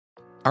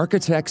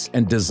Architects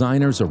and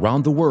designers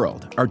around the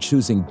world are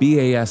choosing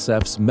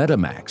BASF's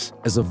MetaMax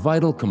as a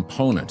vital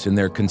component in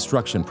their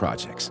construction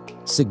projects,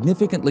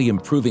 significantly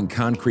improving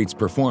concrete's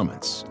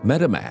performance.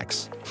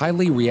 MetaMax,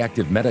 highly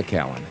reactive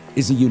metakaolin,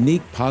 is a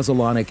unique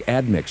pozzolanic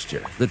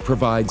admixture that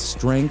provides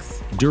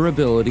strength,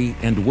 durability,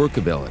 and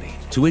workability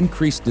to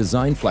increase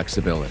design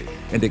flexibility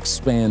and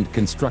expand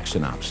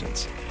construction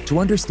options. To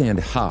understand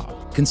how,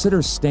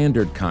 consider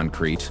standard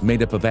concrete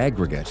made up of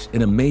aggregate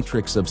in a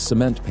matrix of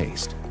cement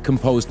paste,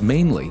 composed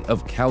mainly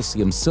of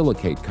calcium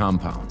silicate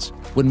compounds.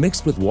 When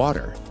mixed with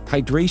water,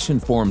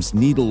 hydration forms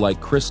needle-like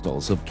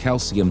crystals of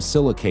calcium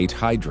silicate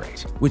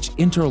hydrate, which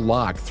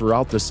interlock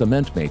throughout the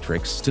cement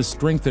matrix to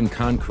strengthen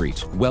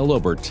concrete well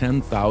over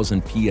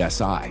 10,000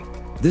 psi.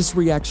 This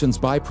reaction's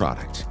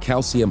byproduct,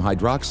 calcium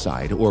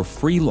hydroxide or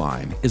free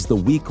lime, is the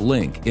weak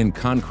link in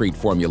concrete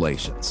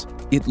formulations.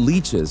 It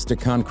leaches to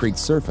concrete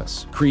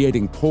surface,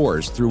 creating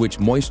pores through which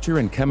moisture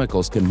and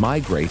chemicals can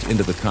migrate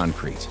into the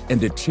concrete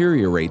and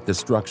deteriorate the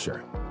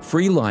structure.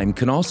 Free lime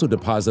can also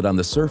deposit on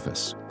the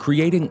surface,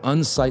 creating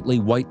unsightly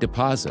white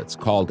deposits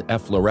called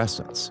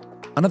efflorescence.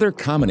 Another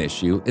common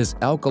issue is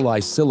alkali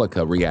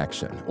silica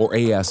reaction, or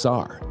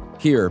ASR.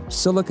 Here,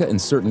 silica in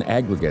certain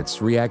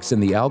aggregates reacts in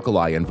the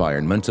alkali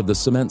environment of the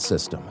cement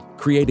system,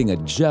 creating a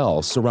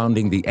gel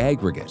surrounding the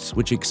aggregate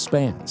which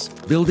expands,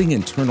 building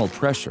internal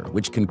pressure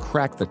which can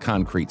crack the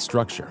concrete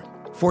structure.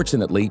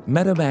 Fortunately,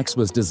 MetaMax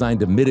was designed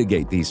to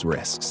mitigate these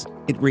risks.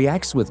 It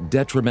reacts with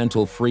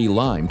detrimental free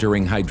lime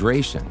during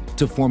hydration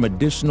to form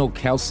additional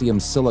calcium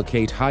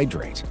silicate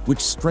hydrate, which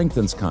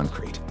strengthens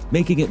concrete,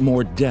 making it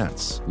more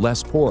dense,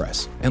 less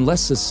porous, and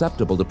less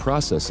susceptible to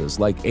processes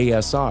like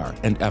ASR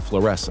and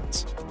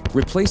efflorescence.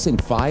 Replacing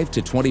 5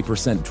 to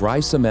 20% dry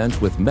cement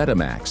with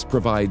MetaMax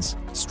provides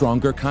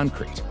stronger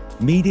concrete,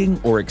 meeting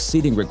or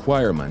exceeding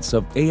requirements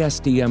of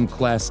ASTM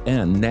Class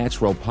N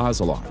natural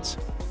pozzolans,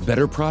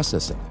 better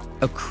processing,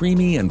 a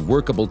creamy and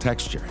workable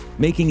texture,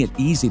 making it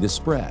easy to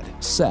spread,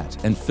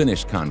 set, and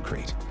finish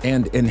concrete,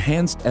 and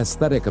enhanced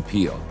aesthetic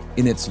appeal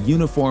in its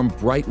uniform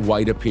bright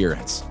white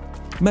appearance.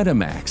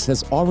 MetaMax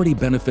has already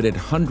benefited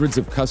hundreds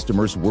of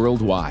customers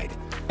worldwide,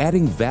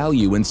 adding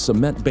value in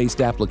cement-based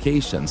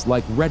applications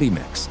like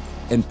ready-mix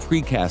and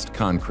precast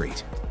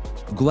concrete,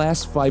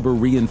 glass fiber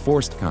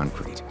reinforced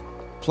concrete,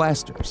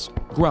 plasters,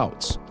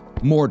 grouts,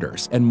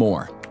 mortars, and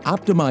more.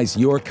 Optimize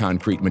your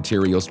concrete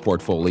materials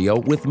portfolio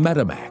with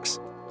MetaMax,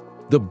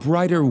 the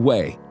brighter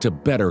way to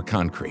better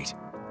concrete.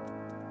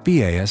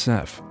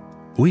 BASF.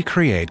 We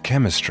create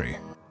chemistry.